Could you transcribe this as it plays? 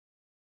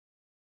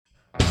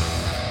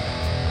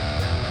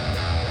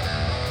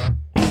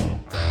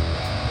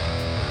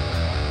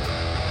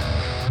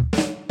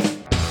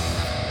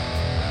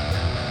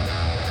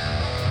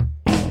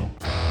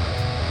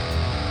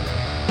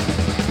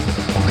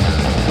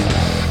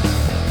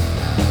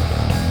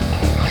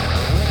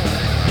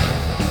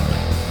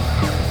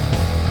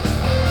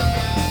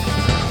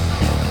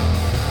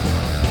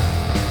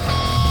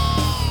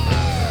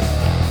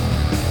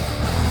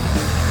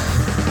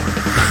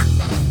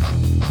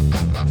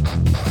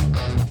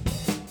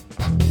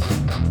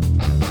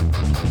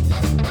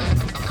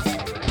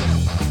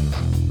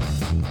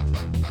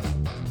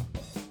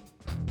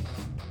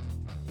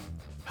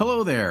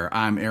Hello there,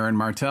 I'm Aaron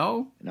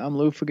Martell. And I'm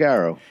Lou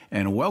Figaro.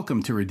 And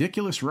welcome to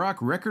Ridiculous Rock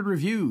Record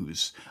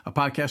Reviews, a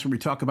podcast where we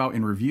talk about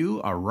in review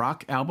a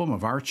rock album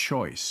of our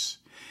choice.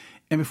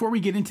 And before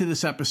we get into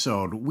this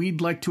episode, we'd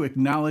like to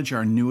acknowledge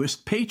our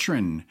newest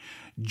patron.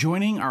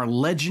 Joining our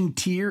legend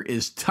tier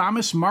is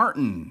Thomas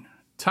Martin.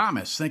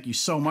 Thomas, thank you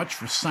so much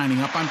for signing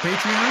up on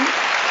Patreon.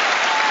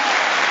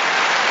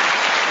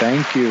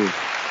 Thank you.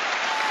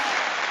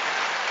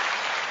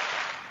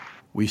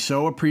 We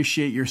so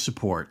appreciate your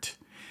support.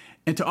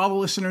 And to all the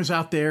listeners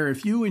out there,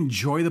 if you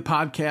enjoy the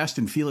podcast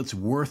and feel it's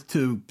worth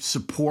to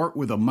support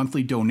with a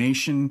monthly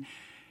donation,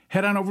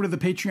 head on over to the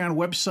Patreon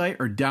website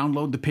or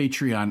download the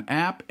Patreon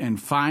app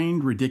and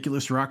find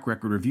Ridiculous Rock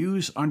Record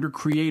Reviews under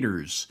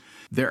Creators.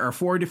 There are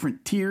 4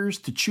 different tiers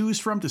to choose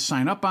from to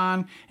sign up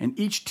on, and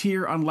each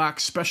tier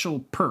unlocks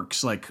special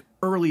perks like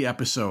early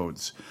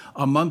episodes,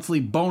 a monthly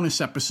bonus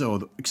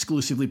episode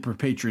exclusively for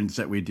patrons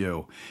that we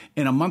do,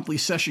 and a monthly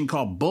session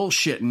called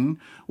Bullshittin',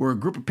 where a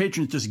group of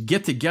patrons just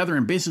get together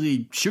and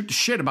basically shoot the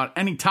shit about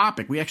any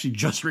topic. We actually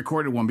just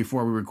recorded one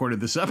before we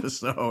recorded this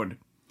episode.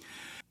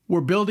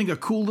 We're building a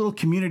cool little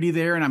community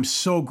there, and I'm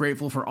so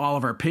grateful for all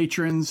of our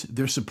patrons.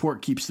 Their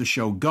support keeps the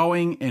show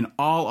going, and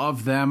all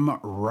of them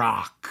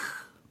rock.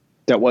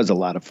 That was a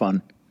lot of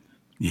fun.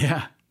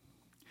 Yeah.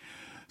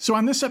 So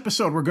on this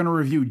episode, we're going to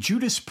review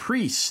Judas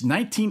Priest's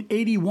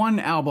 1981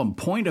 album,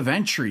 Point of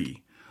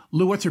Entry.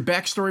 Lou, what's your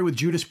backstory with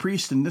Judas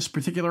Priest in this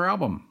particular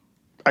album?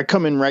 I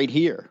come in right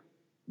here.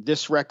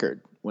 This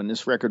record, when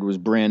this record was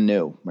brand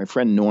new, my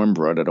friend Norm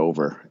brought it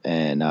over,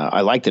 and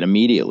I liked it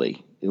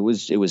immediately. It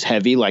was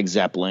heavy like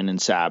Zeppelin and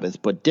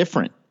Sabbath, but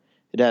different.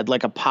 It had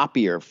like a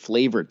poppier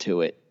flavor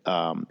to it.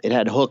 It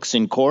had hooks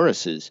and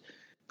choruses.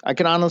 I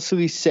can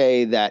honestly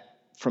say that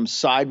from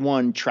side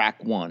 1,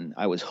 track 1,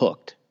 I was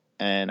hooked.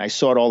 And I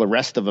sought all the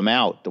rest of them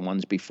out, the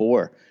ones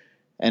before.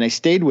 And I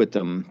stayed with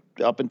them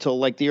up until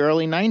like the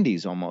early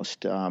 90s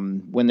almost,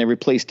 when they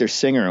replaced their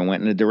singer and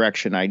went in a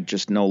direction I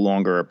just no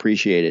longer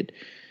appreciated.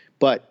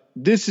 But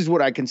this is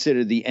what I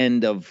consider the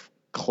end of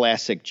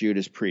classic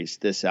Judas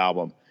Priest, this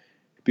album.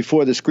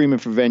 Before the Screaming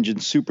for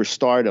Vengeance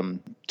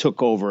superstardom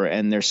took over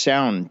and their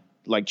sound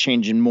like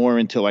changing more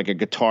into like a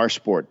guitar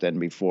sport than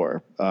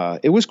before.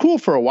 It was cool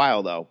for a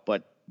while though,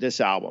 but this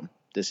album,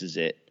 this is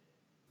it.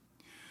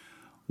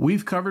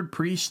 We've covered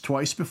Priest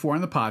twice before on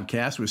the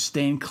podcast with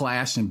Stained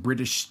Class and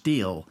British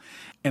Steel.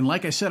 And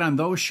like I said on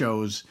those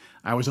shows,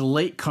 I was a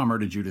latecomer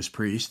to Judas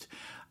Priest.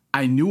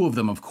 I knew of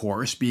them, of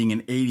course, being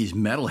an 80s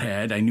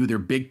metalhead. I knew their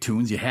big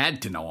tunes. You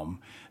had to know them.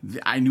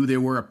 I knew they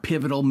were a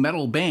pivotal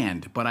metal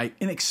band, but I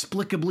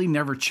inexplicably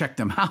never checked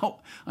them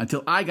out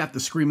until I got the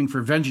Screaming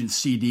for Vengeance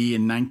CD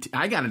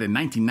I got it in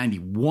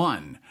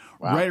 1991,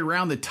 wow. Right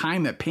around the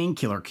time that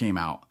Painkiller came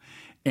out.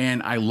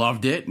 And I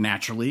loved it,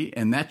 naturally,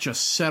 and that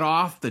just set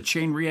off the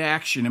chain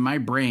reaction in my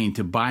brain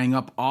to buying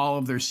up all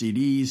of their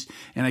CDs,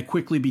 and I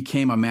quickly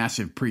became a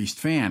massive Priest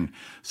fan.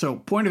 So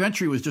Point of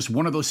Entry was just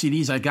one of those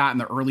CDs I got in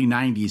the early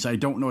 90s. I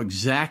don't know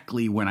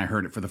exactly when I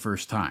heard it for the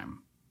first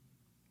time.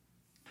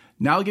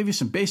 Now I'll give you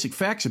some basic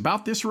facts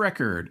about this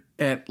record,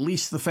 at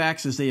least the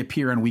facts as they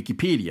appear on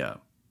Wikipedia.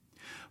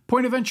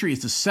 Point of Entry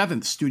is the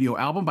 7th studio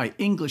album by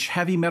English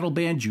heavy metal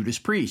band Judas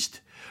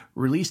Priest,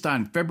 released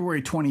on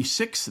February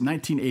 26,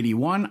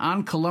 1981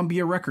 on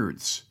Columbia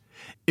Records.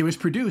 It was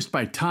produced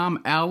by Tom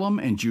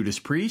Allom and Judas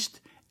Priest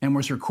and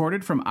was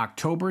recorded from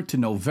October to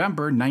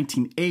November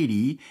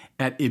 1980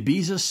 at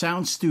Ibiza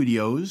Sound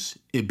Studios,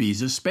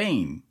 Ibiza,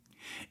 Spain.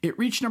 It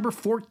reached number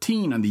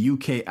 14 on the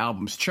UK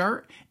Albums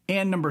Chart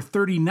and number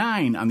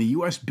 39 on the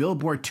US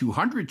Billboard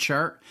 200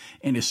 chart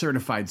and is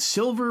certified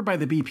silver by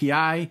the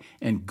BPI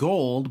and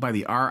gold by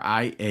the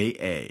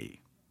RIAA.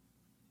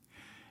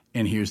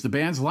 And here's the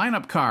band's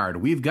lineup card.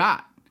 We've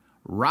got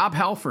Rob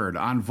Halford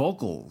on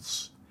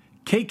vocals,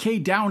 K.K.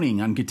 Downing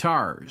on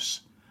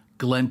guitars,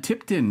 Glenn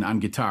Tipton on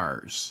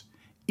guitars,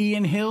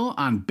 Ian Hill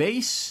on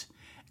bass,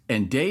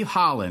 and Dave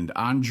Holland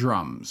on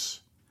drums.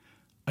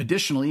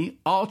 Additionally,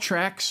 all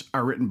tracks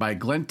are written by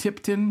Glenn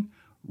Tipton,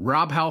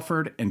 Rob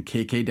Halford, and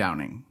K.K.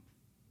 Downing.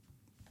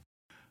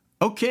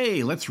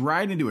 Okay, let's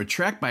ride into a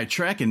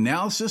track-by-track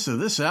analysis of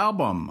this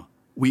album.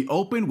 We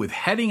open with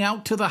Heading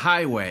Out to the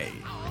Highway.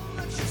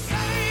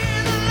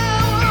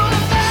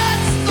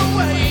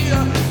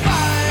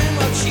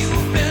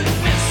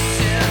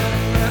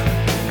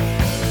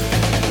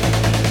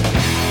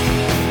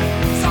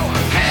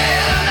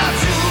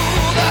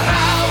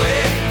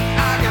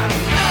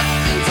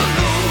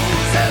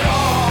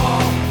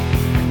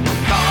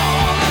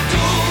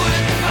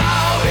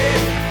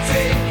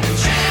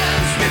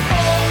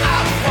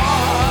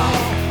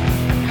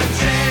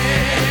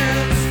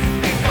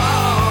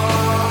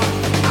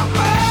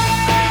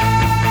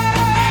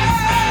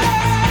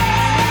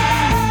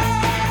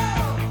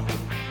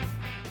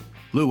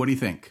 Lou, what do you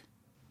think?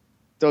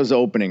 Those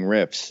opening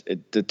riffs,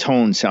 the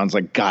tone sounds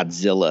like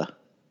Godzilla.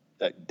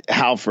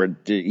 Halford,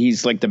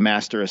 he's like the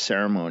master of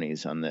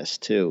ceremonies on this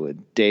too.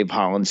 Dave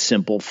Holland's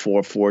simple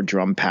 4/4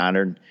 drum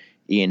pattern,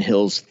 Ian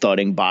Hill's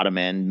thudding bottom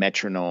end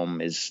metronome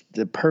is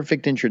the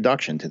perfect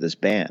introduction to this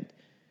band.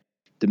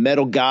 The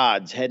Metal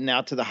God's heading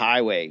out to the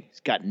highway.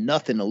 He's got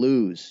nothing to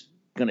lose.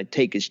 Going to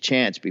take his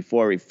chance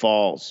before he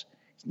falls.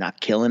 He's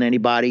not killing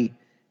anybody,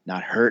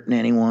 not hurting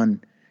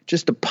anyone.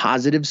 Just a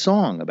positive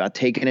song about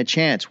taking a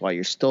chance while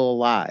you're still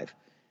alive.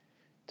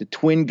 The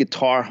twin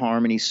guitar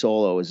harmony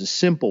solo is a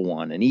simple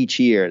one in each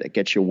ear that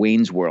gets your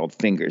Wayne's World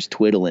fingers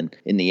twiddling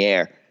in the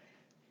air.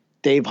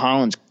 Dave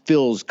Holland's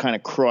fills kind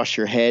of cross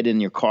your head in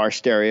your car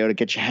stereo to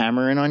get you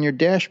hammering on your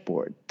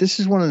dashboard. This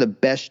is one of the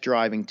best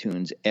driving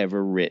tunes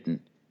ever written.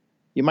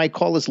 You might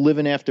call this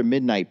Living After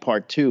Midnight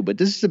Part 2, but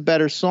this is a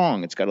better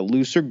song. It's got a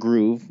looser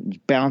groove, it's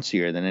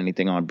bouncier than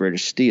anything on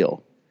British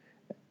Steel.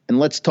 And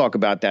let's talk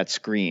about that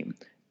scream.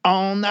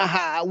 On the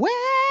highway!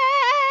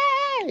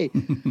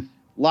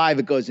 Live,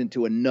 it goes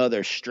into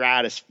another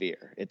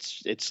stratosphere.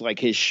 It's like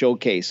his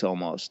showcase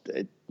almost.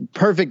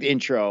 Perfect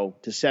intro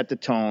to set the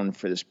tone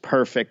for this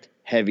perfect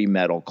heavy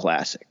metal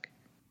classic.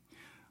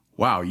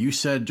 Wow, you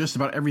said just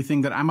about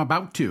everything that I'm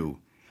about to.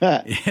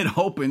 It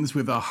opens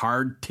with a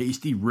hard,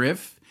 tasty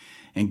riff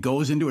and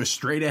goes into a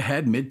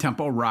straight-ahead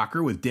mid-tempo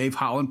rocker with Dave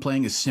Holland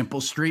playing a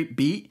simple, straight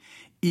beat,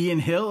 Ian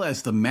Hill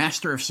as the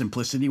master of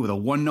simplicity with a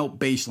one-note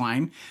bass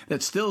line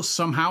that still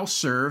somehow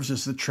serves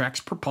as the track's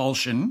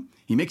propulsion.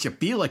 He makes you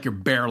feel like you're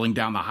barreling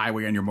down the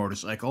highway on your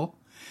motorcycle.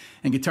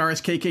 And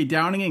guitarists KK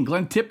Downing and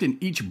Glenn Tipton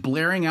each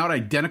blaring out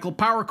identical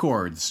power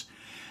chords.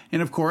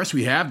 And of course,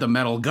 we have the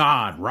metal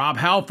god, Rob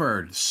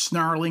Halford,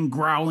 snarling,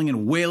 growling,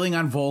 and wailing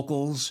on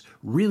vocals,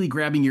 really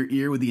grabbing your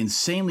ear with the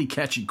insanely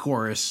catchy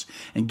chorus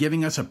and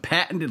giving us a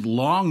patented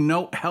long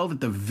note held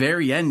at the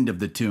very end of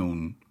the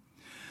tune.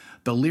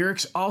 The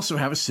lyrics also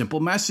have a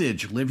simple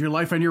message. Live your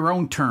life on your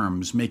own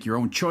terms, make your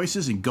own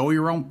choices, and go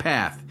your own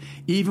path.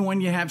 Even when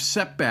you have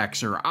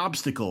setbacks or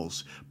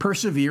obstacles,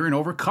 persevere and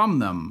overcome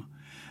them.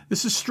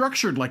 This is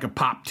structured like a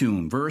pop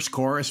tune, verse,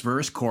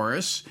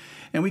 chorus,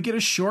 and we get a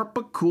short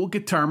but cool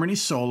guitar harmony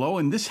solo,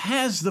 and this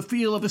has the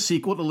feel of a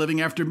sequel to Living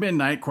After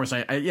Midnight. Of course,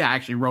 I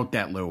actually wrote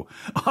that, Lou,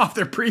 off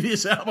their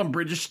previous album,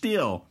 British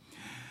Steel.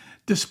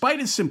 Despite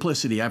its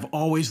simplicity, I've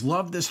always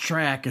loved this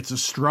track. It's a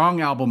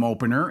strong album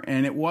opener,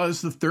 and it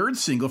was the third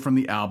single from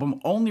the album,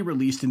 only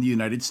released in the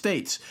United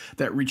States,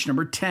 that reached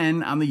number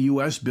 10 on the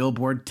U.S.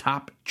 Billboard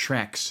Top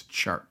Tracks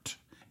chart,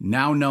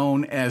 now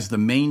known as the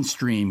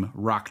mainstream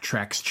rock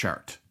tracks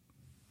chart.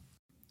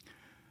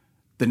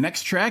 The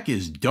next track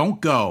is Don't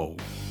Go.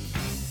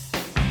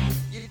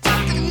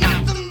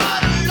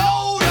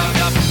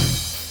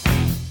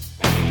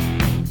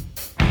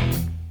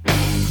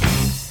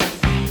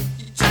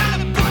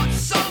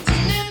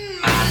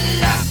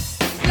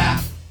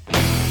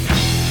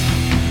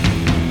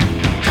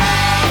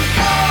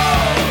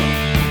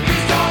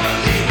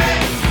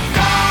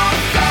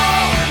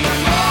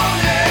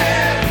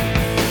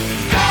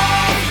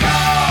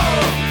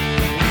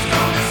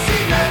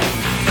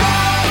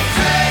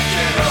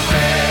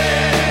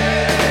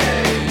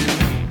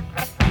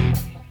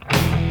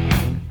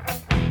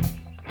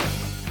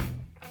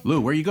 Lou,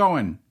 where you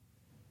going?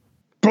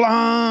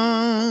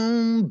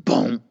 Blum,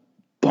 boom,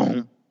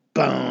 boom,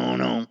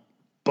 boom,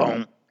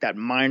 boom. That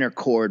minor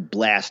chord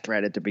blast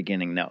right at the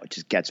beginning. No, it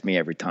just gets me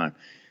every time.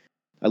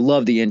 I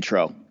love the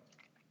intro.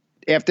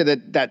 After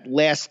that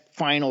last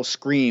final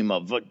scream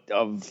of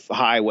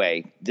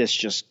Highway, this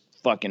just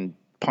fucking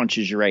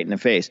punches you right in the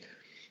face.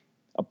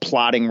 A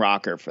plodding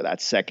rocker for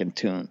that second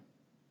tune.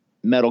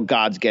 Metal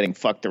God's getting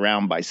fucked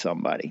around by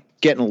somebody,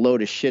 getting a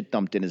load of shit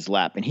dumped in his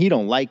lap, and he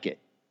don't like it.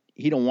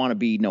 He don't want to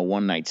be no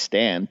one-night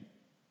stand.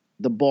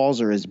 The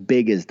balls are as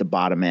big as the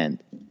bottom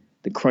end.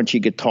 The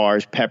crunchy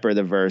guitars pepper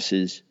the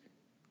verses.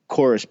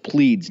 Chorus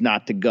pleads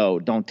not to go.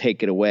 Don't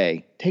take it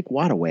away. Take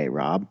what away,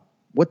 Rob?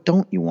 What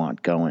don't you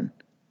want going?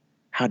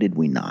 How did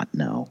we not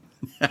know?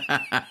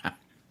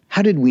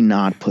 How did we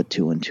not put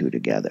two and two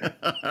together?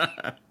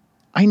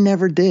 I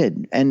never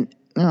did. And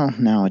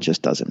now it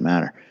just doesn't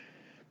matter.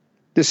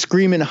 The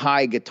screaming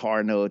high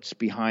guitar notes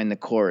behind the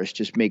chorus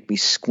just make me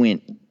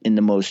squint in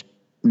the most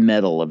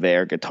metal of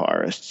air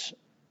guitarists.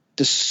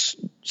 This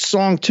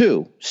song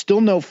 2,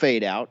 still no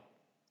fade out,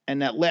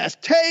 and that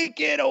last take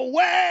it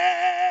away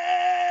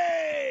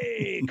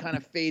kind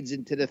of fades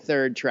into the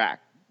third track.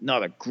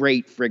 Another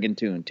great friggin'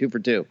 tune, 2 for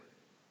 2.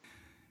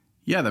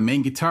 Yeah, the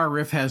main guitar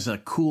riff has a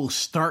cool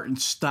start and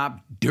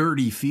stop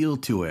dirty feel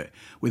to it,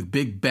 with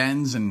big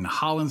bends and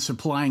Holland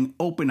supplying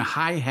open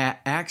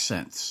hi-hat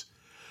accents.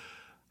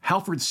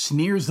 Halford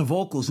sneers the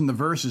vocals in the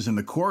verses, and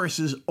the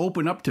choruses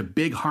open up to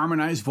big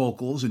harmonized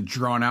vocals and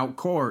drawn-out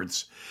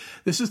chords.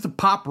 This is the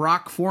pop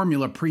rock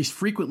formula Priest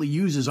frequently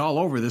uses all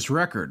over this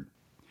record.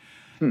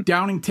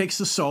 Downing takes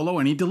the solo,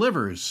 and he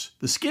delivers.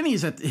 The skinny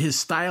is that his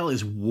style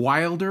is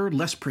wilder,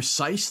 less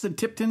precise than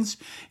Tipton's.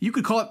 You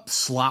could call it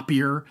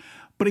sloppier,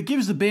 but it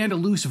gives the band a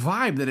loose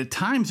vibe that at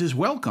times is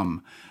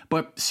welcome.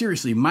 But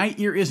seriously, my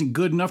ear isn't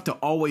good enough to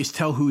always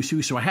tell who's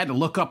who, so I had to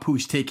look up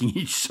who's taking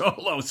each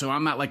solo, so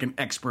I'm not like an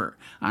expert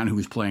on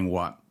who's playing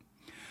what.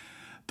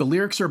 The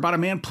lyrics are about a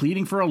man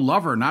pleading for a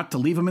lover not to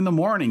leave him in the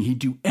morning. He'd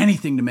do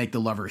anything to make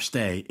the lover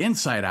stay,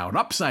 inside out,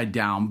 upside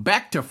down,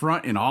 back to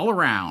front, and all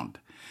around.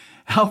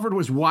 Halford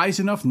was wise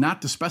enough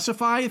not to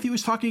specify if he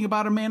was talking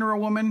about a man or a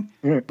woman,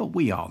 but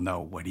we all know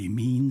what he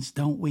means,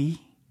 don't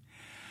we?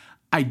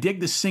 I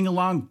dig the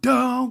sing-along,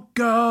 "Don't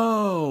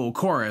Go"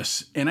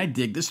 chorus, and I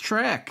dig this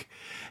track.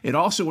 It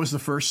also was the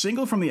first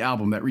single from the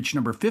album that reached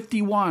number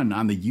 51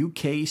 on the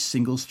UK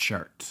singles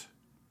chart.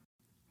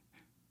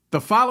 The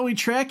following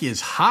track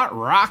is Hot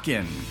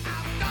Rockin'.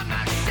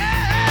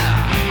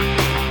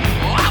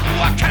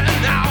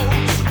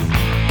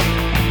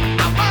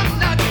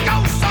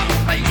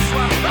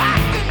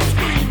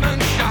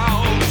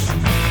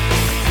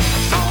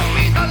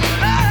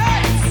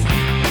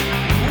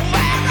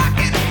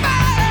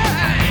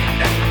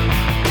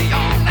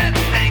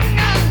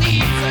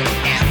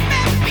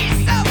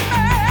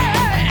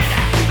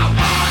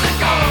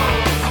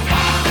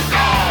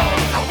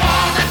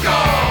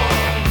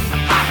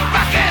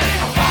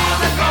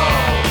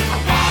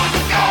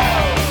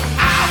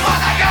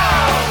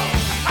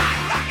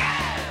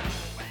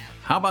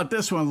 How about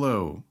this one,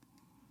 Lou?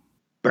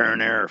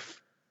 Burn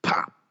earth,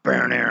 pop,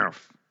 burn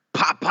earth,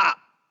 pop, pop.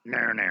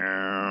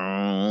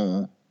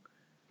 No.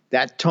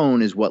 That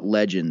tone is what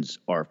legends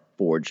are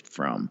forged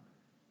from.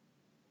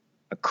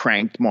 A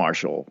cranked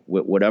Marshall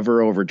with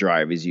whatever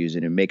overdrive he's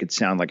using and make it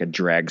sound like a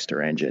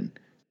dragster engine.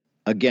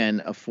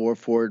 Again, a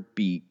 4/4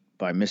 beat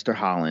by Mr.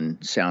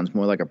 Holland sounds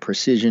more like a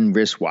precision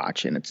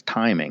wristwatch in its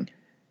timing.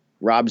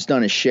 Rob's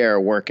done his share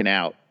of working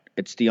out.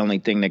 It's the only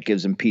thing that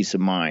gives him peace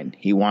of mind.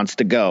 He wants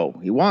to go.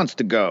 He wants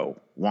to go.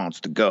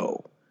 Wants to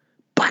go.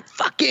 But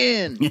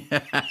fucking.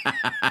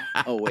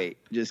 Oh, wait.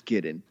 Just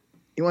kidding.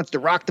 He wants to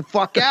rock the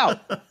fuck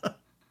out.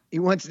 He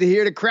wants to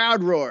hear the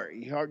crowd roar.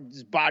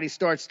 His body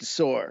starts to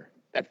soar.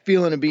 That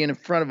feeling of being in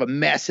front of a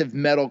massive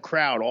metal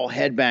crowd all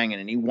headbanging,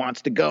 and he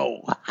wants to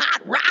go.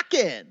 Hot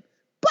rockin'.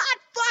 But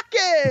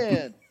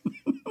fucking.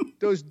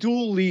 Those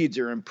dual leads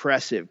are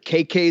impressive.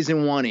 KK's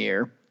in one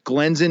ear.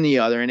 Glenn's in the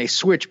other, and they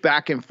switch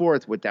back and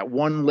forth with that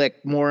one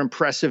lick more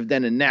impressive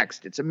than the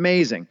next. It's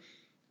amazing.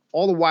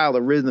 All the while,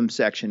 the rhythm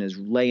section is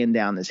laying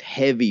down this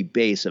heavy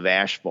base of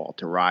asphalt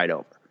to ride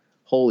over.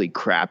 Holy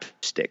crap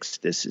sticks.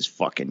 This is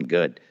fucking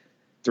good.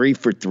 3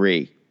 for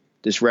 3.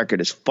 This record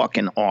is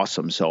fucking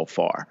awesome so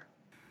far.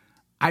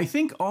 I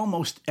think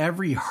almost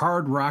every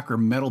hard rock or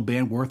metal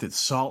band worth its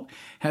salt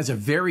has a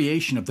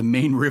variation of the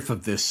main riff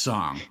of this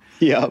song.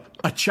 Yep.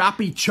 A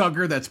choppy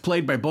chugger that's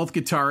played by both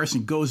guitarists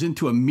and goes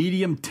into a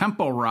medium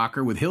tempo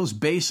rocker with Hill's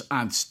bass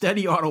on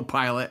steady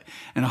autopilot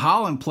and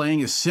Holland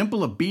playing as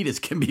simple a beat as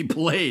can be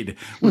played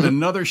with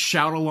another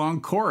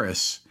shout-along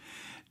chorus.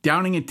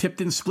 Downing and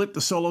Tipton split the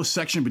solo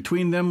section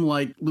between them.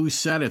 Like Lou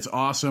said, it's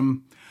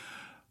awesome.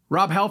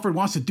 Rob Halford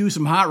wants to do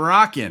some hot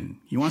rockin'.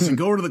 He wants to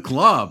go to the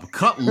club,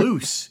 cut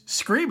loose,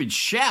 scream and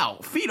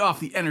shout, feed off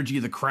the energy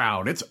of the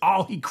crowd. It's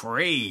all he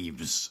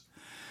craves.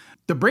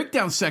 The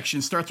breakdown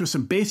section starts with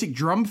some basic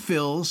drum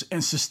fills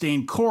and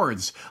sustained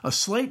chords, a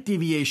slight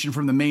deviation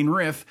from the main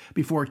riff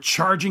before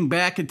charging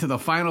back into the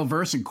final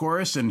verse and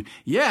chorus and,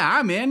 yeah,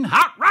 I'm in,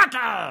 hot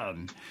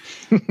rockin'!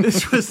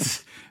 This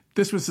was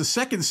the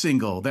second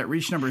single that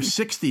reached number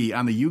 60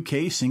 on the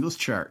UK singles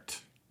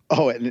chart.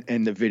 Oh,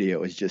 and the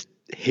video is just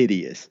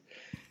hideous.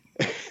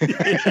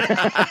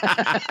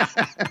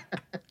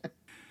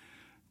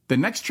 The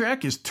next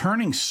track is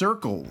Turning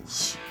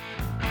Circles.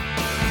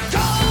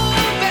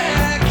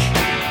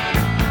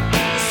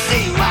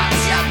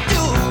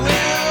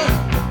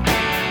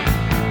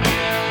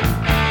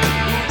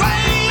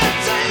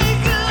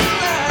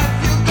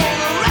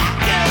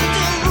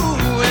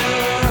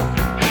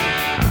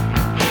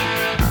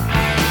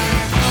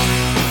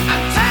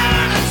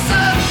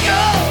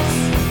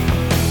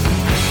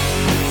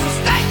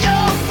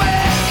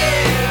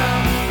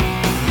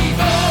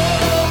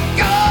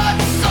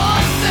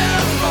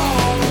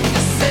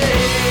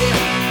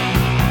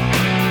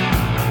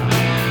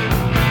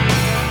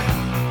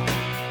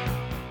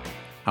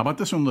 How about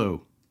this one,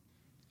 Lou?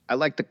 I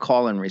like the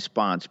call and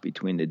response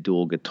between the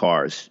dual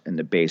guitars and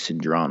the bass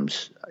and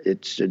drums.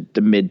 It's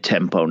the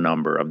mid-tempo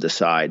number of the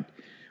side,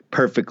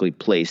 perfectly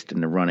placed in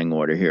the running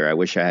order here. I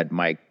wish I had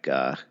Mike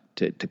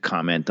to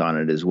comment on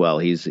it as well.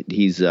 He's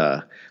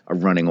a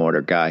running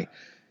order guy.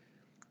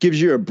 Gives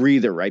you a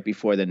breather right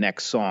before the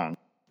next song.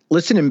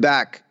 Listening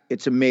back,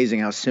 it's amazing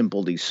how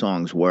simple these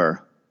songs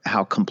were,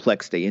 how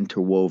complex they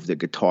interwove the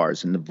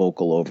guitars and the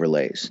vocal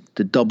overlays.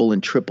 The double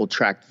and triple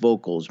tracked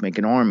vocals make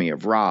an army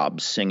of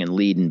Robs singing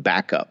lead and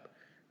backup.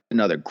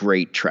 Another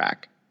great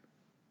track.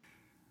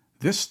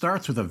 This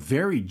starts with a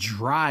very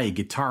dry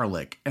guitar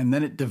lick, and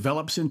then it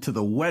develops into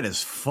the wet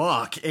as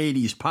fuck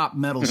 80s pop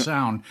metal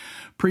sound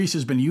Priest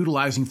has been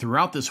utilizing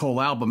throughout this whole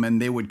album,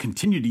 and they would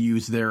continue to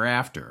use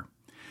thereafter.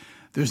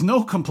 There's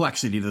no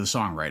complexity to the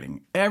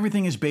songwriting.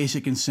 Everything is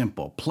basic and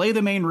simple. Play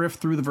the main riff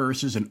through the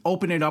verses and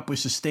open it up with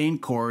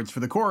sustained chords for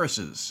the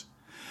choruses.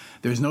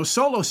 There's no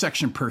solo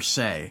section per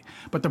se,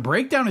 but the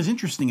breakdown is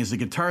interesting as the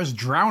guitars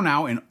drown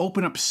out and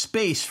open up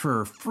space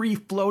for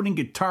free-floating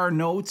guitar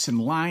notes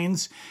and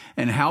lines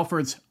and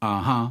Halford's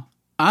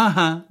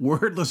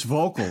wordless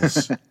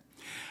vocals.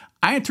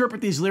 I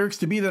interpret these lyrics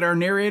to be that our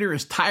narrator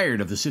is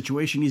tired of the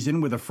situation he's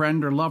in with a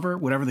friend or lover,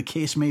 whatever the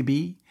case may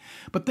be,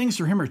 But things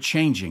for him are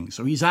changing,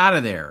 so he's out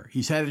of there.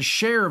 He's had his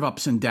share of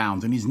ups and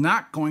downs, and he's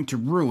not going to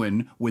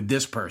ruin with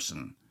this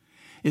person.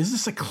 Is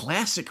this a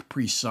classic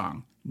Priest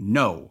song?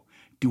 No.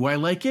 Do I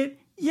like it?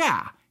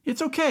 Yeah,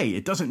 it's okay.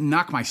 It doesn't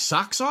knock my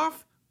socks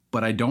off,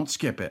 but I don't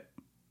skip it.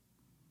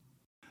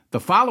 The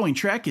following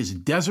track is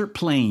Desert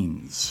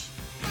Plains.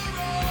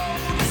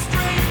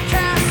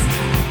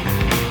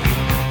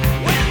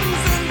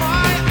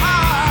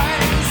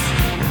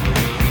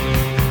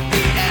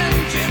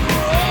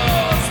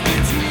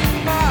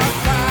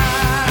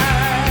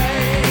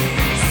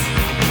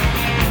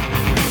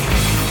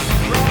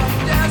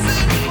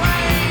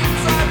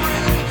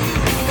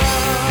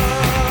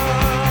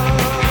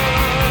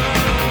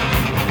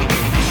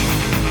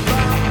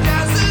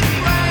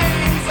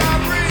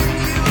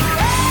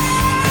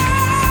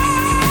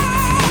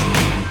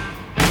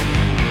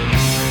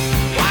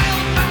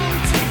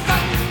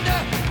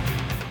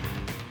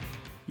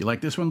 You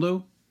like this one,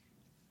 Lou?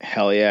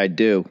 Hell yeah, I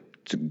do.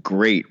 It's a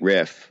great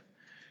riff.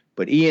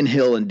 But Ian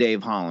Hill and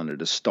Dave Holland are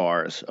the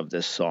stars of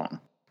this song.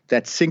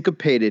 That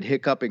syncopated,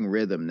 hiccuping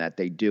rhythm that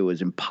they do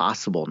is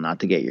impossible not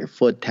to get your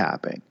foot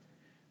tapping.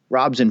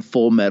 Rob's in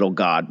full metal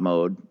god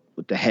mode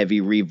with the heavy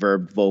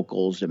reverb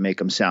vocals that make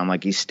him sound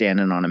like he's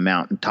standing on a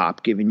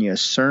mountaintop giving you a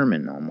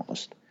sermon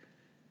almost.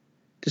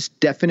 This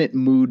definite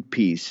mood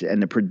piece and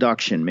the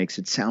production makes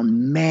it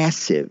sound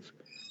massive.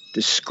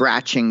 The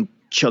scratching,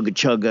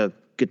 chugga-chugga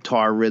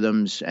guitar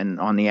rhythms and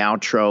on the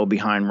outro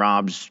behind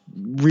Rob's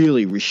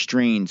really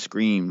restrained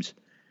screams,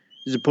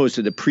 as opposed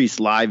to the Priest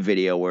live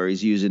video where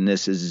he's using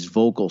this as his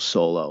vocal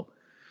solo,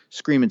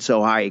 screaming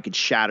so high he could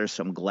shatter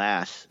some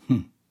glass.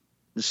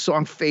 The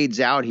song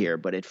fades out here,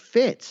 but it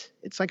fits.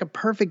 It's like a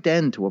perfect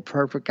end to a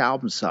perfect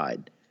album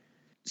side.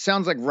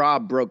 Sounds like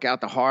Rob broke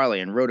out the Harley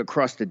and rode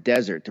across the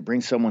desert to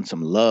bring someone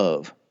some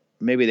love.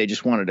 Maybe they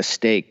just wanted a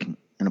steak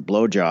and a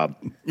blowjob.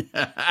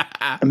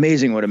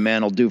 Amazing what a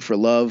man will do for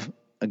love.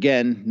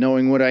 Again,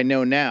 knowing what I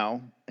know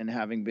now and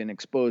having been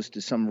exposed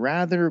to some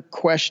rather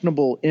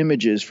questionable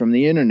images from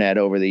the internet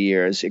over the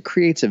years, it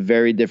creates a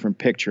very different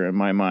picture in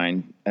my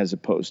mind as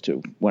opposed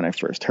to when I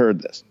first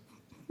heard this.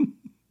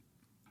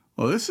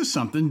 Well, this is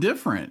something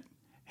different.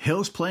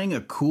 Hill's playing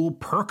a cool,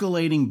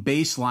 percolating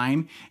bass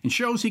line and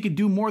shows he could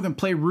do more than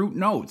play root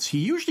notes. He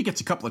usually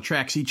gets a couple of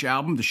tracks each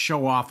album to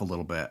show off a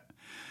little bit.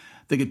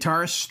 The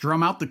guitarists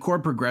strum out the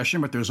chord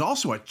progression, but there's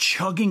also a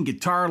chugging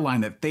guitar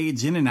line that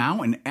fades in and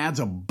out and adds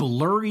a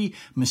blurry,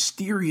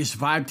 mysterious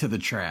vibe to the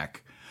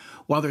track.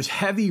 While there's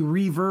heavy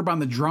reverb on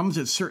the drums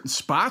at certain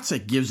spots,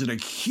 it gives it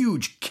a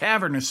huge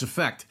cavernous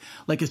effect,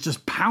 like it's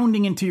just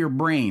pounding into your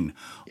brain.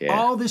 Yeah.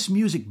 All this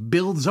music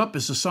builds up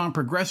as the song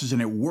progresses,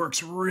 and it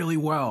works really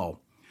well.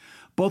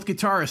 Both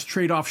guitarists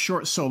trade off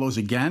short solos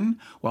again,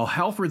 while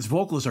Halford's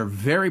vocals are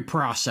very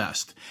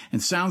processed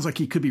and sounds like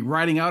he could be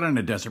riding out on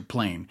a desert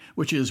plain,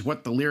 which is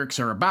what the lyrics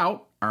are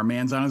about. Our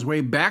man's on his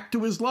way back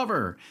to his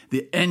lover,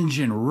 the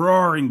engine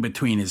roaring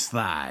between his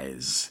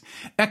thighs,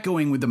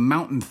 echoing with the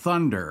mountain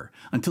thunder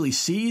until he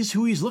sees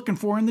who he's looking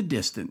for in the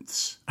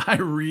distance. I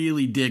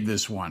really dig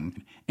this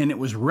one, and it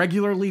was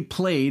regularly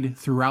played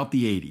throughout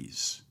the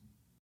 80s.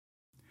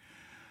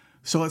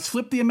 So let's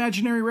flip the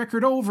imaginary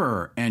record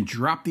over and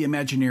drop the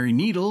imaginary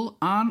needle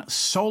on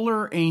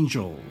Solar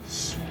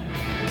Angels.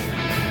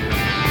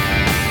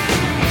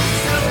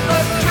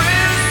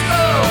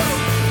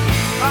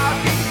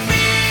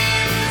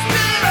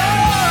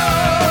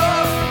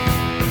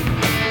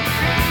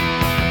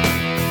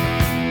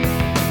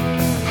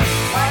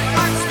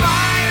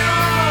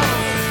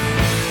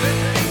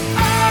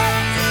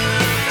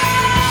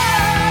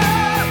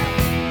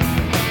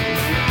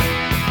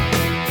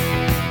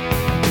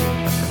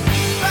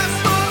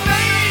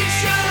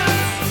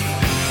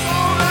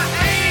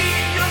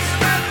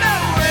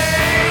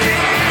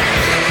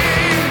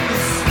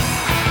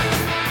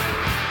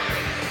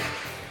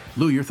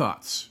 Lou, your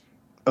thoughts?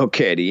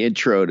 Okay, the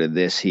intro to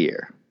this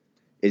here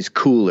is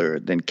cooler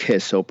than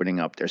Kiss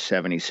opening up their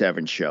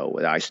 77 show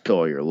with I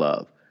Stole Your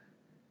Love.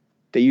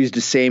 They used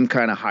the same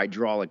kind of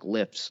hydraulic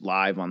lifts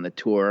live on the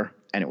tour,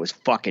 and it was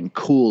fucking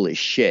cool as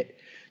shit.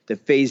 The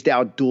phased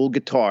out dual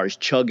guitars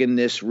chugging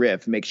this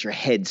riff makes your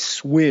head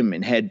swim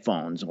in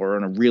headphones or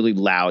on a really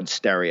loud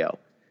stereo.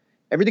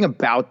 Everything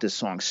about this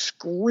song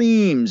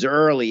screams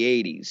early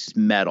 80s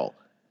metal.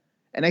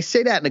 And I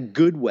say that in a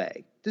good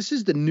way. This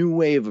is the new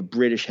wave of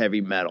British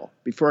heavy metal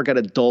before it got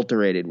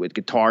adulterated with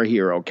Guitar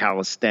Hero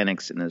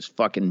calisthenics and his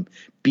fucking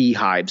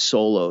beehive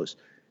solos.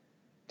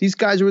 These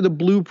guys were the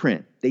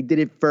blueprint. They did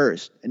it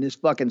first, and this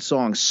fucking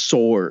song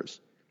soars.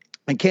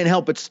 I can't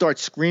help but start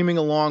screaming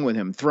along with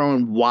him,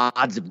 throwing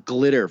wads of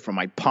glitter from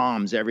my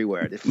palms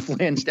everywhere. The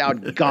flanged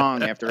out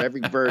gong after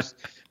every verse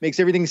makes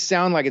everything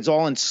sound like it's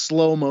all in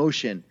slow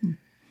motion.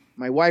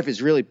 My wife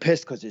is really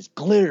pissed because there's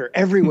glitter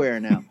everywhere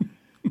now.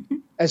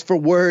 As for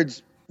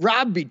words,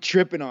 Rob be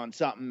tripping on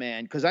something,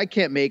 man, because I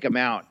can't make him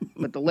out.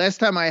 But the last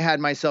time I had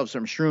myself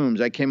some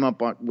shrooms, I came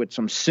up with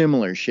some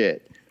similar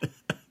shit.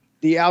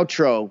 The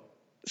outro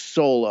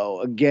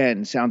solo,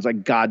 again, sounds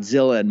like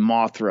Godzilla and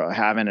Mothra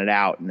having it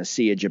out in the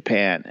Sea of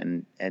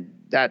Japan. And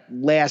that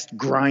last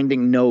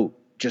grinding note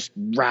just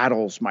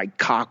rattles my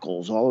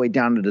cockles all the way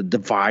down to the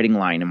dividing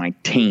line in my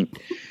taint.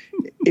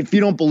 If you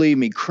don't believe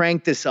me,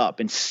 crank this up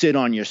and sit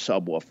on your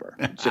subwoofer.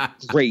 It's a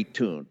great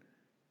tune.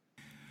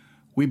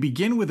 We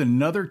begin with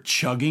another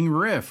chugging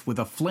riff with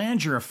a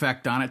flanger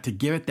effect on it to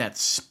give it that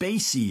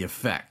spacey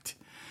effect.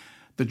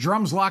 The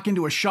drums lock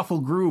into a shuffle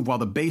groove while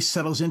the bass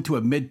settles into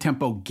a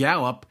mid-tempo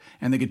gallop,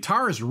 and the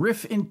guitars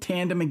riff in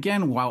tandem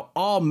again while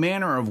all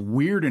manner of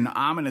weird and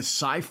ominous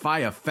sci-fi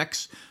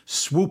effects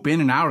swoop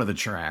in and out of the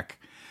track.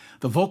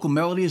 The vocal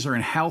melodies are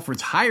in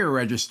Halford's higher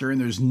register, and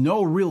there's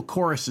no real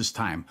chorus this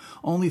time,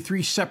 only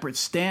 3 separate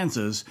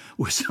stanzas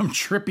with some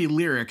trippy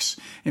lyrics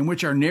in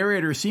which our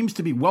narrator seems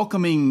to be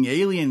welcoming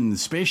alien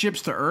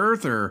spaceships to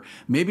Earth, or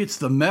maybe it's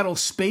the metal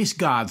space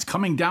gods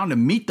coming down to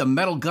meet the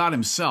metal god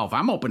himself.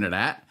 I'm open to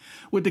that.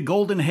 With the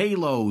golden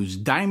halos,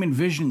 diamond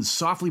visions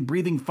softly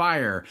breathing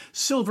fire,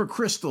 silver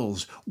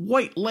crystals,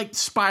 white light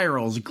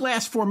spirals,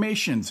 glass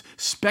formations,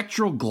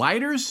 spectral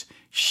gliders?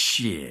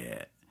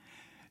 Shit.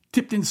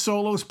 Tipton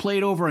solos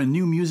played over a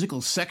new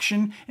musical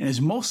section and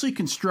is mostly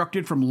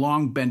constructed from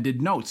long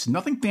bended notes.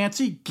 Nothing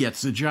fancy,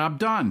 gets the job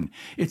done.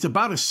 It's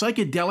about as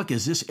psychedelic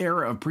as this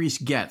era of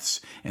Priest gets,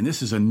 and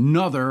this is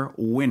another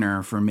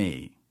winner for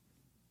me.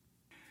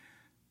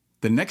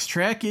 The next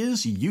track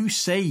is You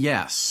Say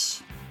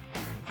Yes.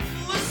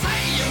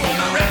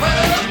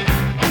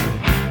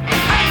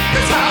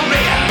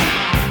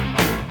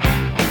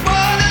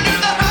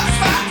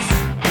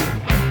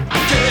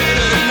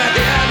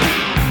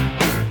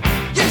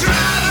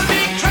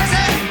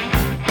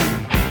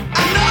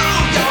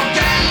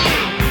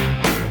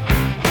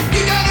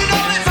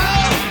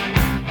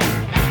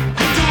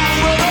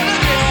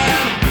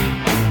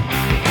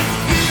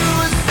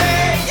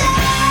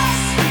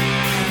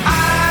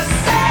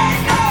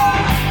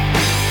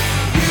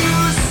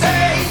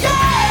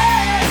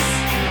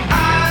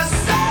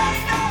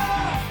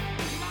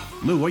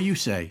 Lou, what do you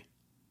say?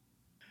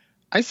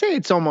 I say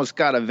it's almost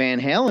got a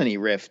Van Halen-y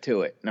riff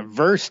to it and a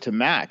verse to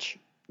match.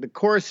 The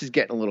chorus is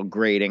getting a little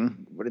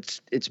grating, but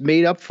it's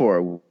made up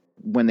for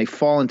when they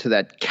fall into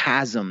that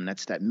chasm.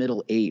 That's that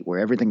middle 8 where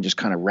everything just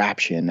kind of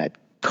wraps you in that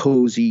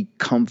cozy,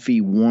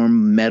 comfy,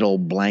 warm metal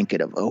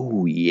blanket of,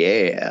 oh,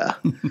 yeah.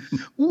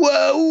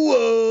 Whoa,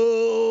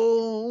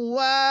 whoa,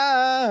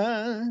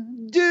 why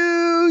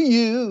do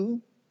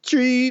you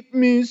treat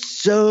me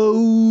so?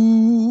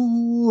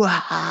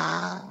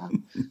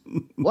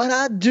 What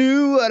I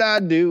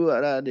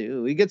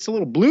do. He gets a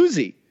little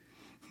bluesy.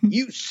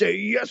 You say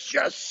yes,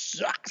 yes.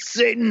 I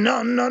say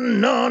no, no,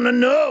 no, no,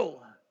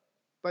 no.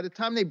 By the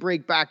time they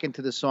break back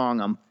into the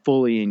song, I'm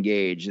fully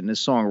engaged, and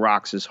this song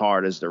rocks as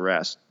hard as the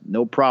rest.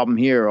 No problem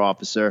here,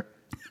 officer.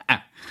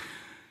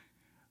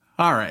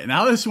 All right,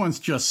 now this one's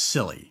just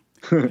silly.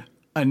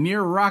 A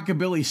near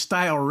rockabilly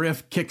style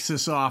riff kicks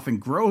us off and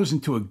grows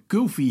into a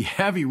goofy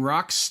heavy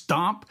rock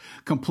stomp,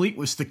 complete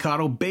with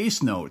staccato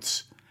bass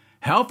notes.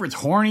 Halford's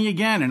horny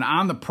again and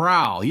on the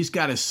prowl. He's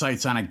got his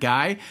sights on a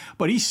guy,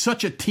 but he's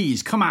such a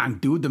tease. Come on,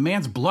 dude, the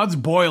man's blood's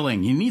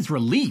boiling. He needs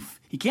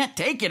relief. He can't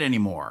take it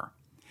anymore.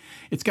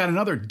 It's got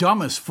another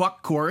dumb as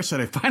fuck chorus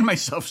that I find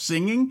myself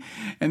singing,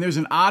 and there's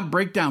an odd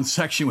breakdown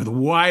section with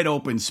wide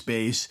open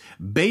space,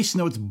 bass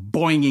notes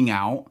boinging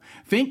out,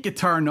 faint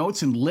guitar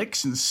notes and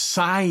licks and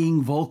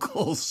sighing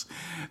vocals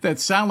that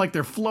sound like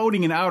they're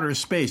floating in outer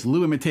space.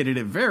 Lou imitated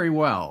it very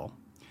well.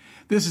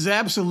 This is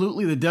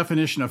absolutely the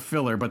definition of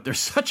filler, but there's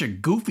such a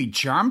goofy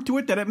charm to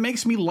it that it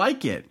makes me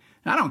like it.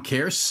 I don't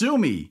care. Sue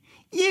me.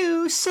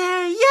 You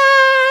say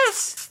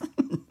yes!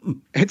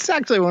 It's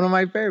actually one of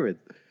my favorites.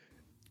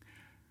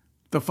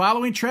 The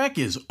following track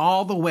is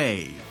All the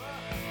Way.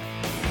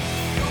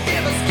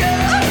 Give us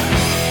good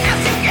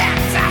as you get.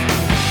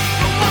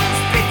 It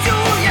won't be 2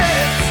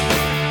 years.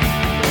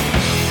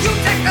 You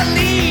take the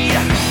lead.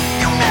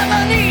 You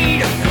never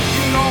need.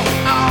 You know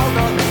all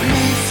the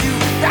things you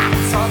got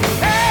to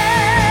say.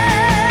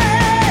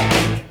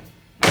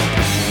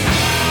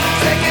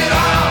 Take it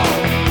all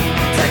the way.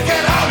 You take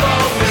it all the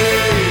way.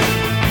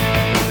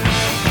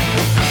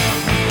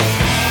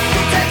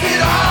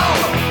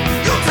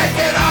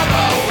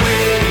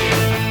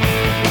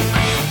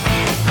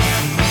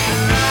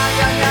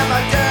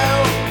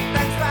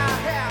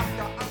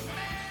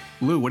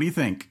 Lou, what do you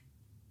think?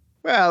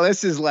 Well,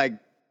 this is like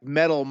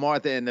Metal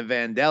Martha and the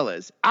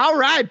Vandellas. All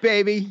right,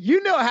 baby.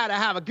 You know how to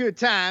have a good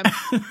time.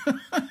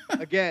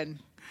 Again,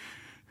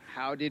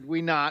 how did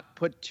we not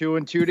put 2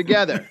 and 2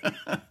 together?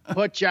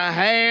 Put your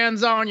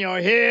hands on your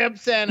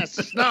hips and a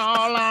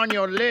snarl on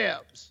your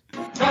lips.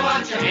 Throw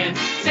out your hands,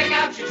 stick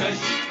out your tush,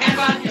 hands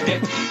on your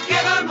hips,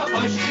 give 'em a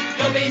push.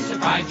 You'll be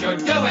surprised you're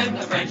doing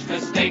the French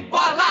mistake.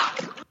 Voila!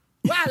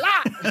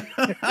 Voila!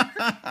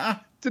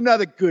 It's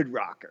another good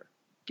rocker.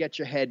 Get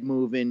your head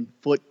moving,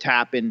 foot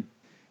tapping,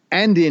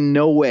 and in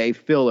no way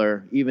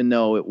filler, even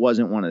though it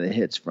wasn't one of the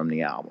hits from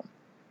the album.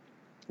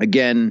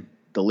 Again,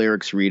 the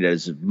lyrics read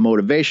as a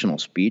motivational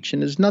speech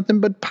and is nothing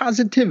but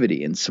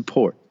positivity and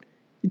support.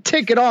 You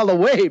take it all the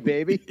way,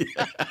 baby.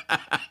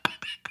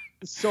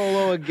 The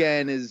solo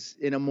again is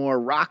in a more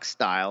rock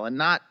style and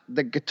not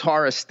the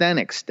guitar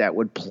aesthetics that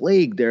would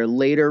plague their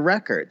later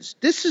records.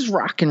 This is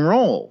rock and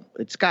roll.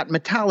 It's got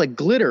metallic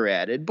glitter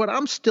added, but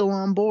I'm still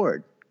on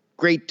board.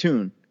 Great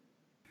tune.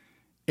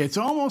 It's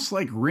almost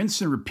like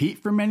rinse and repeat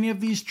for many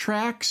of these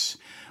tracks.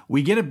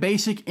 We get a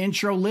basic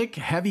intro lick,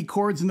 heavy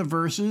chords in the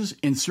verses,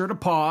 insert a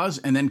pause,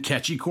 and then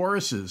catchy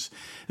choruses.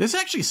 This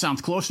actually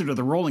sounds closer to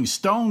the Rolling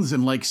Stones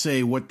than, like,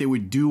 say, what they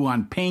would do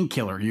on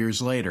Painkiller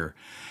years later.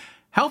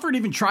 Halford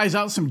even tries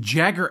out some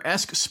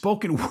Jagger-esque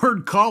spoken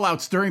word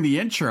callouts during the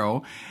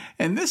intro,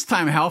 and this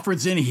time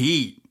Halford's in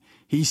heat.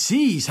 He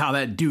sees how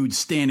that dude's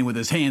standing with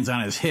his hands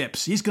on his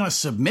hips. He's gonna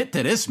submit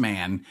to this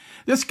man.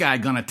 This guy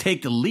gonna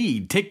take the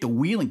lead, take the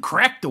wheel, and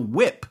crack the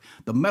whip.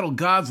 The metal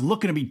god's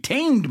looking to be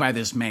tamed by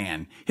this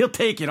man. He'll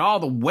take it all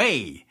the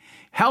way.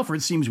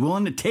 Halford seems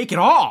willing to take it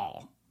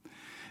all.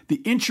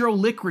 The intro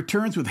lick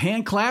returns with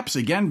hand claps,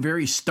 again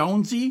very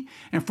Stonesy.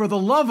 And for the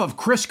love of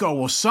Crisco,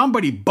 will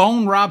somebody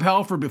bone Rob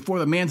Halford before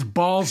the man's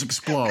balls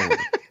explode?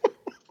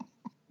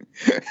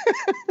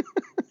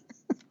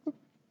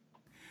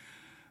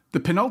 The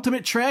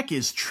penultimate track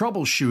is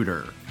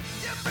Troubleshooter.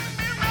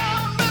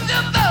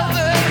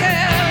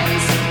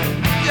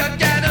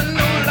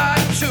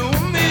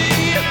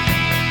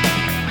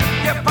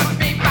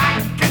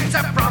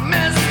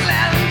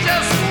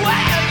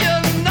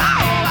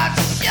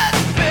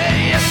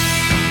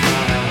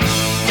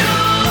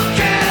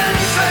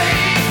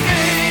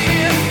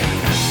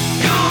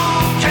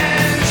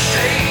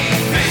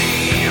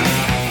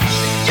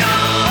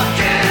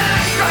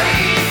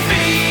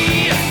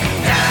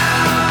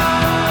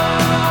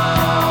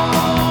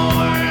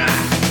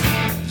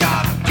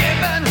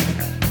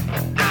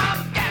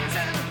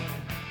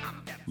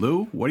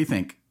 Lou, what do you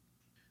think?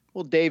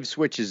 Well, Dave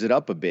switches it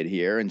up a bit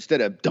here. Instead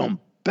of dum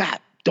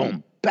bap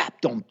dum bap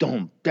dum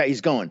dum,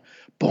 he's going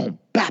boom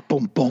bap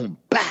boom boom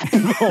bap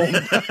boom.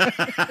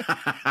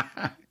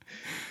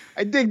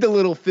 I dig the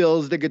little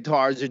fills the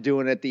guitars are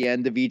doing at the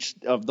end of each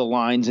of the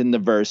lines in the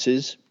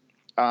verses.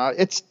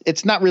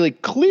 It's not really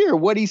clear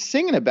what he's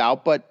singing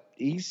about, but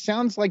he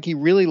sounds like he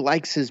really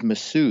likes his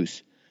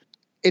masseuse.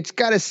 It's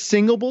got a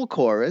singable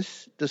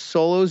chorus. The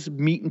solos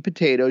meat and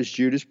potatoes,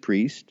 Judas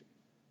Priest.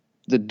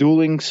 The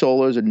dueling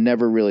solos are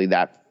never really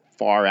that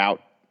far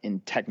out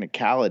in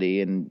technicality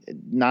and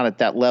not at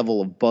that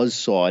level of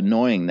buzzsaw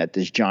annoying that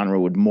this genre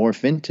would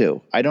morph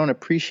into. I don't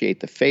appreciate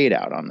the fade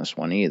out on this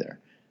one either,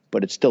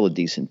 but it's still a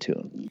decent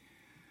tune.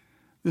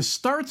 This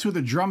starts with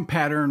a drum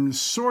pattern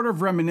sort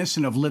of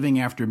reminiscent of Living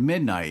After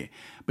Midnight,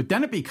 but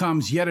then it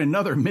becomes yet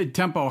another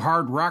mid-tempo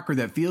hard rocker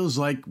that feels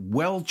like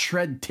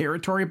well-tread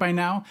territory by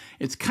now.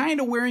 It's kind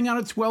of wearing out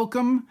its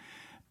welcome.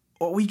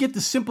 We get the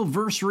simple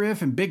verse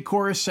riff and big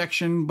chorus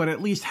section, but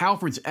at least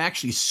Halford's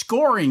actually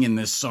scoring in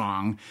this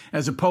song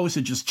as opposed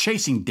to just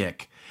chasing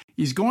dick.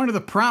 He's going to the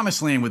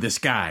promised land with this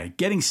guy,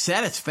 getting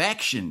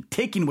satisfaction,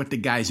 taking what the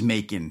guy's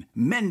making,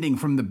 mending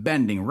from the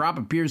bending. Rob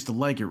appears to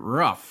like it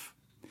rough.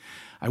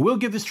 I will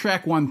give this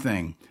track one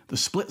thing. The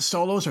split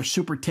solos are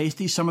super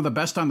tasty, some of the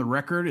best on the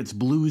record. It's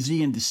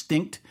bluesy and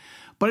distinct,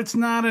 but it's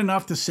not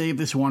enough to save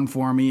this one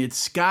for me.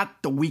 It's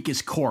got the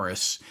weakest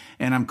chorus,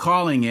 and I'm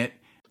calling it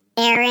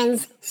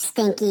Aaron's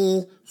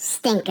Stinky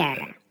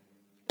Stinker.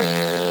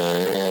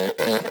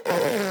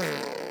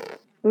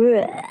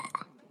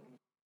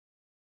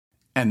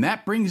 And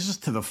that brings us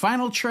to the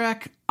final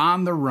track,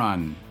 On the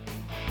Run.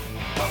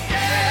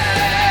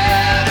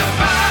 Forget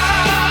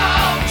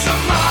about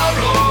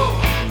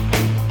tomorrow.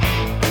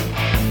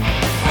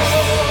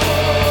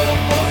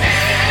 Hope will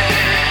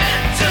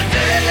end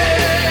today.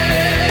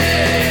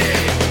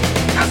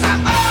 'Cause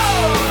I'm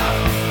on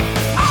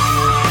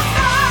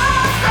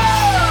the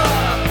run.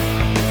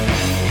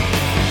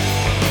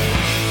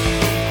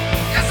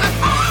 Yes,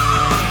 I'm on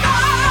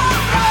the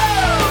run.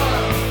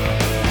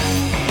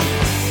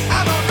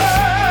 I'm a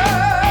merchant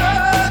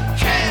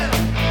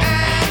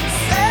and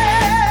selling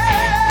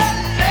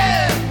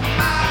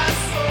my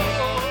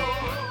soul.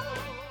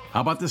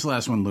 How about this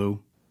last one, Lou?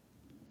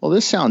 Well,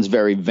 this sounds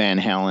very Van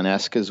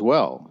Halen-esque as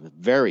well.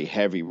 Very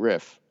heavy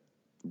riff.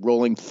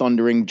 Rolling,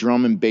 thundering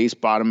drum and bass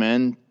bottom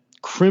end.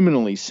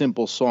 Criminally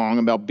simple song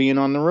about being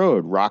on the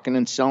road, rocking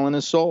and selling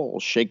his soul,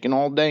 shaking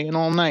all day and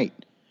all night.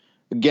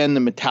 Again, the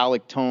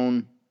metallic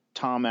tone.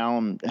 Tom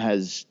Allen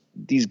has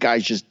these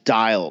guys just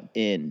dialed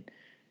in.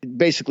 It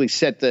basically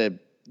set the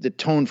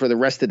tone for the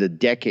rest of the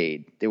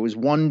decade. There was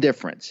one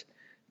difference.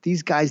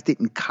 These guys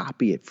didn't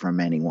copy it from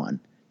anyone.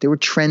 They were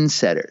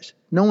trendsetters.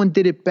 No one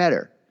did it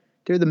better.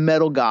 They're the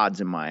metal gods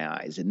in my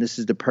eyes, and this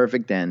is the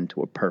perfect end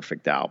to a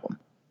perfect album.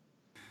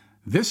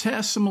 This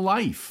has some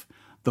life.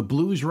 The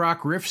blues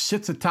rock riff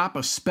sits atop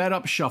a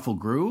sped-up shuffle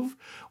groove,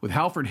 with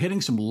Halford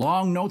hitting some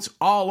long notes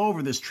all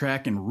over this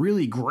track and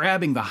really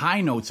grabbing the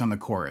high notes on the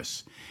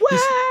chorus.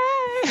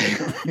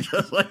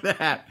 Just like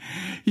that.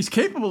 He's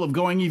capable of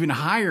going even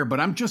higher, but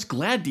I'm just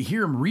glad to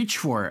hear him reach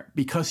for it,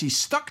 because he's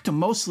stuck to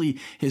mostly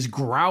his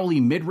growly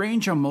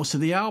mid-range on most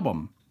of the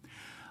album.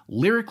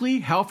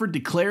 Lyrically, Halford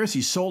declares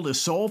he sold his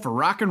soul for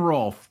rock and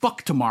roll.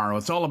 Fuck tomorrow.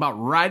 It's all about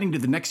riding to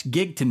the next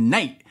gig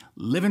tonight,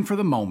 living for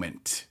the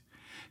moment.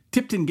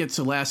 Tipton gets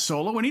the last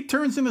solo, and he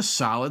turns in a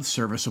solid,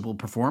 serviceable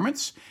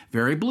performance.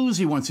 Very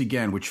bluesy once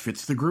again, which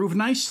fits the groove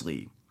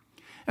nicely.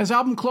 As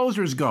album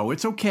closers go,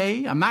 it's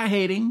okay. I'm not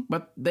hating,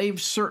 but they've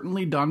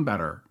certainly done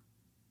better.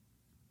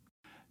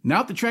 Now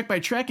that the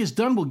track-by-track is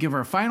done, we'll give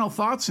our final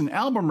thoughts and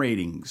album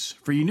ratings.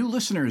 For you new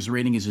listeners, the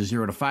rating is a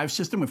 0 to 5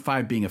 system, with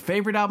 5 being a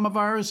favorite album of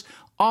ours,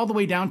 all the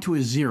way down to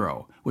a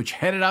 0, which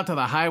headed out to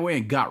the highway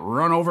and got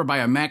run over by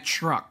a Mack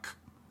truck.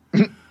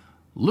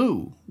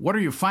 Lou, what are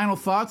your final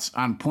thoughts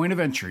on Point of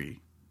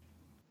Entry?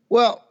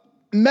 Well,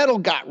 metal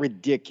got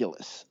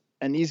ridiculous,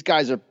 and these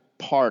guys are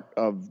part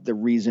of the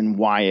reason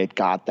why it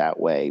got that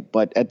way.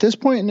 But at this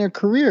point in their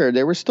career,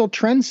 they were still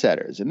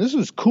trendsetters, and this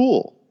was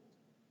cool.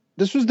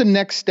 This was the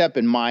next step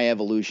in my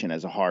evolution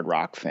as a hard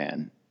rock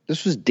fan.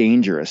 This was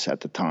dangerous at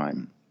the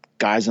time.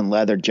 Guys in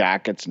leather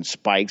jackets and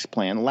spikes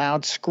playing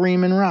loud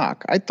screaming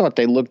rock. I thought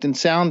they looked and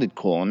sounded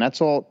cool, and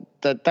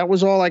that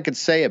was all I could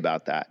say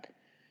about that.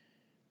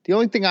 The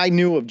only thing I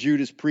knew of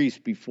Judas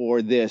Priest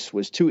before this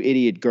was 2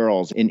 idiot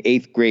girls in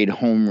 8th grade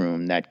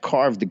homeroom that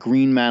carved the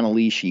Green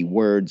Manalishi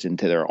words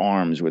into their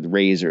arms with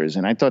razors,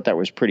 and I thought that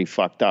was pretty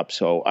fucked up.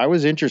 So I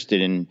was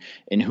interested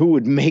in who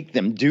would make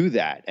them do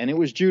that, and it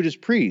was Judas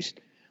Priest.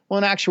 Well,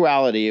 in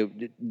actuality,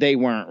 they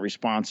weren't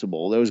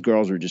responsible. Those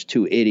girls were just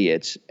 2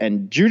 idiots,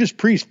 and Judas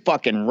Priest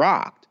fucking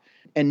rocked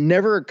and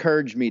never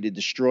encouraged me to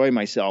destroy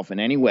myself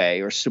in any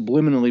way or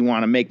subliminally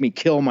want to make me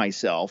kill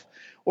myself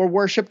or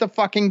worship the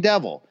fucking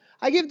devil.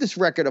 I give this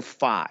record a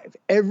 5.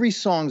 Every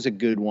song's a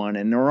good one,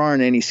 and there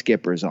aren't any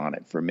skippers on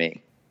it for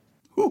me.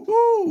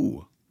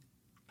 Woohoo!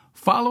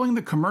 Following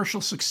the commercial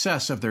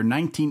success of their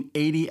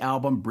 1980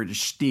 album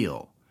British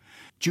Steel,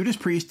 Judas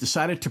Priest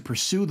decided to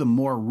pursue the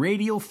more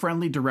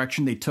radio-friendly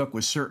direction they took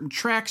with certain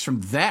tracks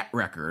from that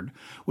record,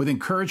 with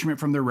encouragement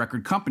from their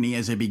record company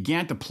as they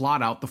began to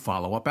plot out the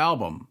follow-up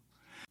album.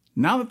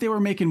 Now that they were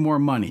making more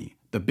money,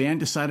 the band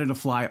decided to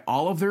fly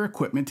all of their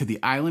equipment to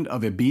the island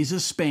of Ibiza,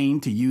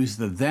 Spain, to use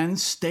the then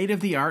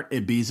state-of-the-art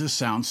Ibiza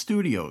Sound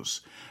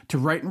Studios to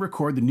write and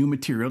record the new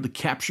material to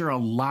capture a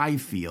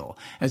live feel,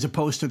 as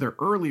opposed to their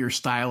earlier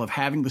style of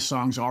having the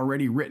songs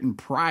already written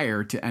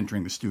prior to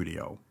entering the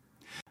studio.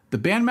 The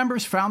band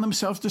members found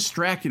themselves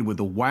distracted with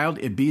the wild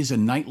Ibiza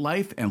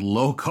nightlife and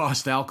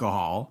low-cost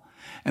alcohol,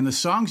 and the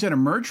songs that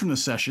emerged from the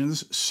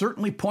sessions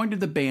certainly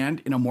pointed the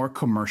band in a more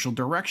commercial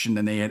direction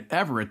than they had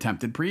ever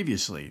attempted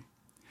previously.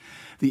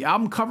 The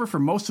album cover for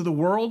Most of the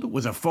World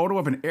was a photo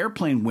of an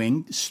airplane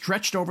wing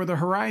stretched over the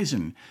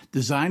horizon,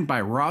 designed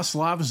by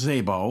Roslav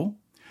Szabo,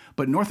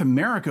 but North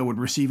America would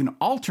receive an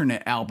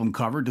alternate album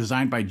cover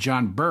designed by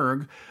John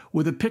Berg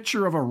with a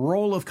picture of a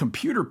roll of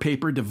computer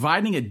paper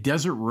dividing a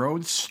desert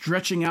road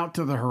stretching out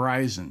to the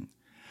horizon.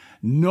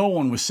 No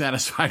one was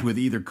satisfied with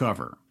either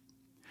cover.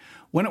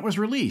 When it was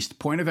released,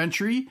 Point of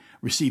Entry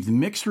received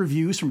mixed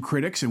reviews from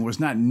critics and was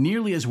not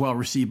nearly as well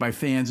received by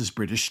fans as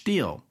British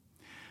Steel.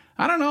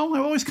 I don't know,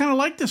 I've always kind of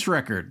liked this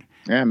record.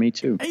 Yeah, me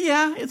too.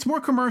 Yeah, it's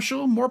more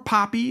commercial, more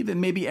poppy than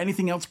maybe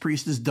anything else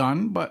Priest has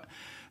done, but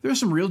there's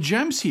some real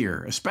gems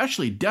here,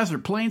 especially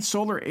Desert Plains,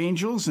 Solar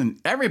Angels, and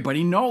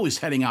Everybody Knows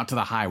Heading Out to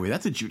the Highway.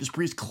 That's a Judas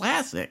Priest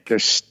classic. They're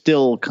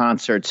still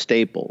concert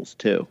staples,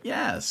 too.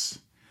 Yes.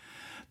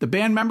 The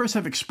band members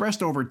have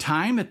expressed over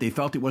time that they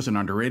felt it was an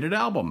underrated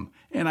album,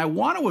 and I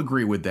want to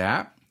agree with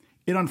that.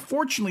 It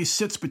unfortunately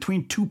sits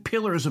between 2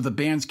 pillars of the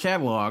band's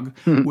catalog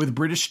with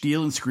British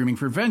Steel and Screaming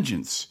for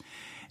Vengeance.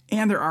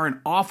 And there are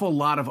an awful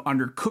lot of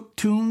undercooked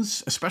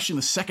tunes, especially in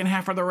the second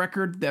half of the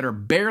record, that are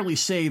barely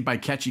saved by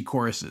catchy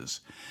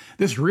choruses.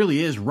 This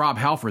really is Rob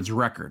Halford's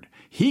record.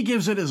 He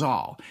gives it his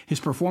all. His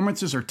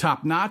performances are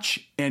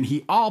top-notch, and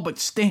he all but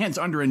stands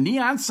under a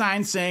neon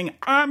sign saying,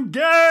 "I'm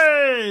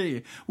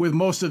gay!" with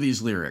most of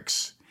these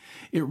lyrics.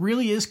 It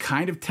really is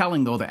kind of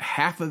telling, though, that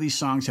half of these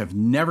songs have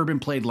never been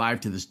played live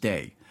to this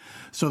day.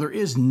 So there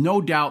is no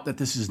doubt that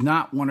this is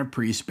not one of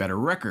Priest's better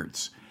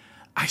records.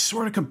 I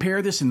sort of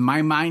compare this in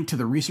my mind to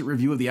the recent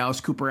review of the Alice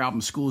Cooper album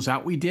School's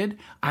Out we did.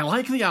 I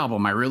like the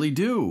album, I really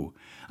do.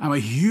 I'm a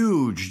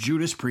huge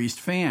Judas Priest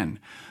fan,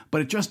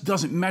 but it just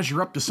doesn't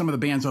measure up to some of the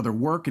band's other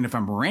work, and if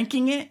I'm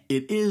ranking it,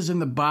 it is in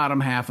the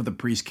bottom half of the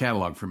Priest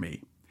catalog for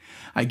me.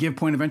 I give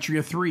Point of Entry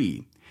a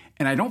 3,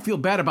 and I don't feel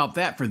bad about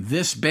that for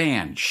this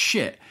band.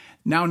 Shit.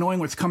 Now knowing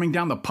what's coming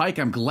down the pike,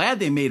 I'm glad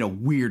they made a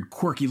weird,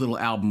 quirky little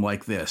album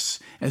like this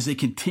as they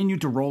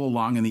continued to roll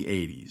along in the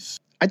 80s.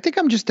 I think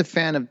I'm just a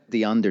fan of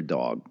the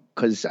underdog,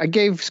 because I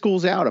gave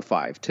School's Out a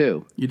 5,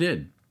 too. You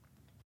did.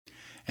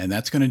 And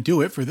that's going to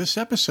do it for this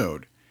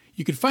episode.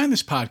 You can find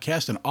this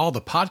podcast on all the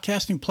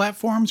podcasting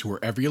platforms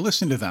wherever you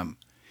listen to them.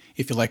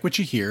 If you like what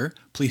you hear,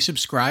 please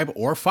subscribe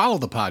or follow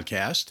the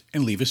podcast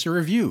and leave us a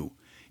review.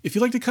 If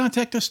you'd like to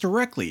contact us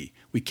directly,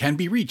 we can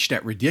be reached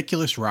at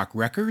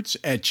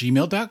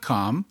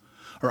ridiculousrockrecords@gmail.com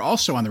or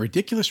also on the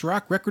Ridiculous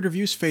Rock Record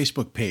Reviews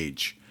Facebook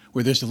page,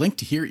 where there's a link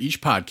to hear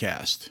each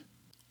podcast.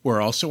 We're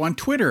also on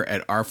Twitter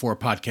at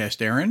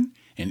R4PodcastAaron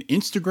and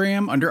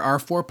Instagram under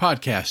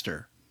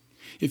R4Podcaster.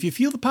 If you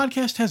feel the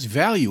podcast has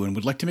value and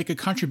would like to make a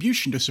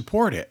contribution to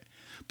support it,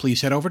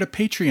 please head over to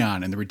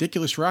Patreon and the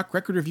Ridiculous Rock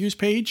Record Reviews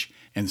page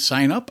and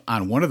sign up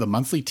on one of the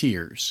monthly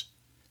tiers.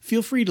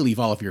 Feel free to leave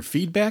all of your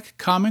feedback,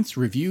 comments,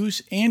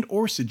 reviews, and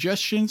or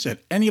suggestions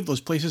at any of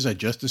those places I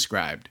just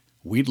described.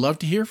 We'd love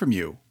to hear from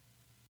you.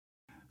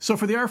 So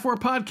for the R4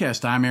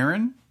 Podcast, I'm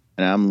Aaron.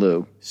 And I'm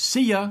Lou.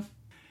 See ya.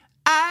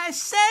 I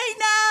say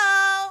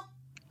no.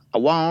 I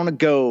wanna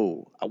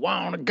go. I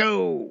wanna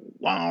go.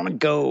 Wanna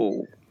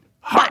go.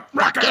 Hot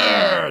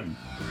Rockin'!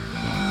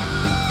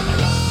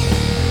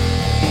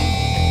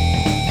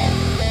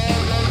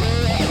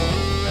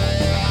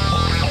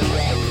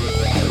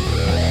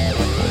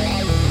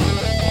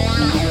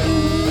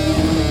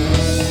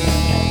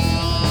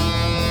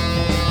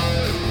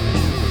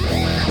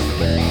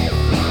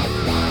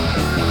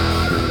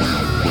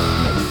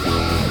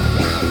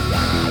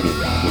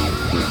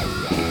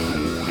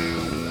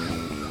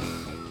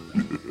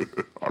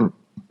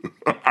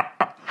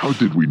 How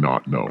did we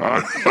not know?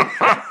 I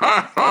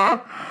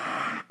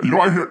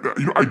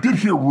did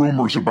hear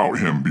rumors about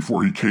him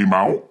before he came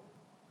out,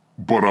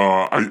 but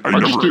I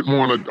just didn't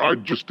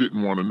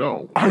want to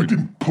know. I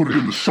didn't put it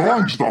in the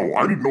songs though.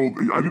 I didn't know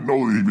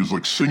that he was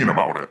like singing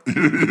about it.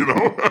 You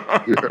know.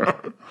 Yeah.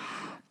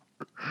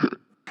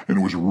 And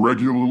it was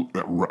regular.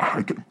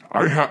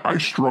 I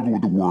struggle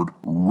with the word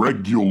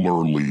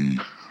regularly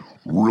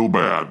real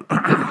bad.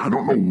 I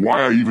don't know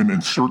why I even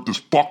insert this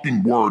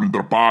fucking word into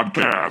the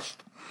podcast.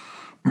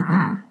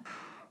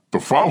 The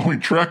following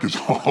track is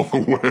All the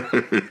Way.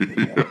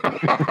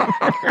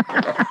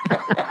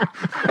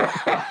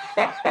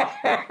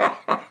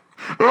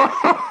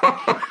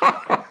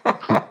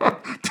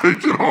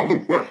 Take it all the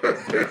way.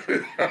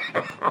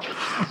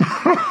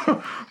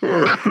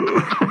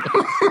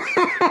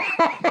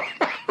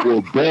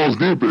 Well, balls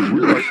deep as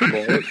we like to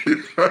call it.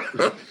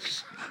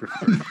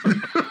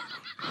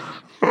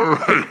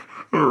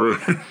 All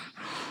right.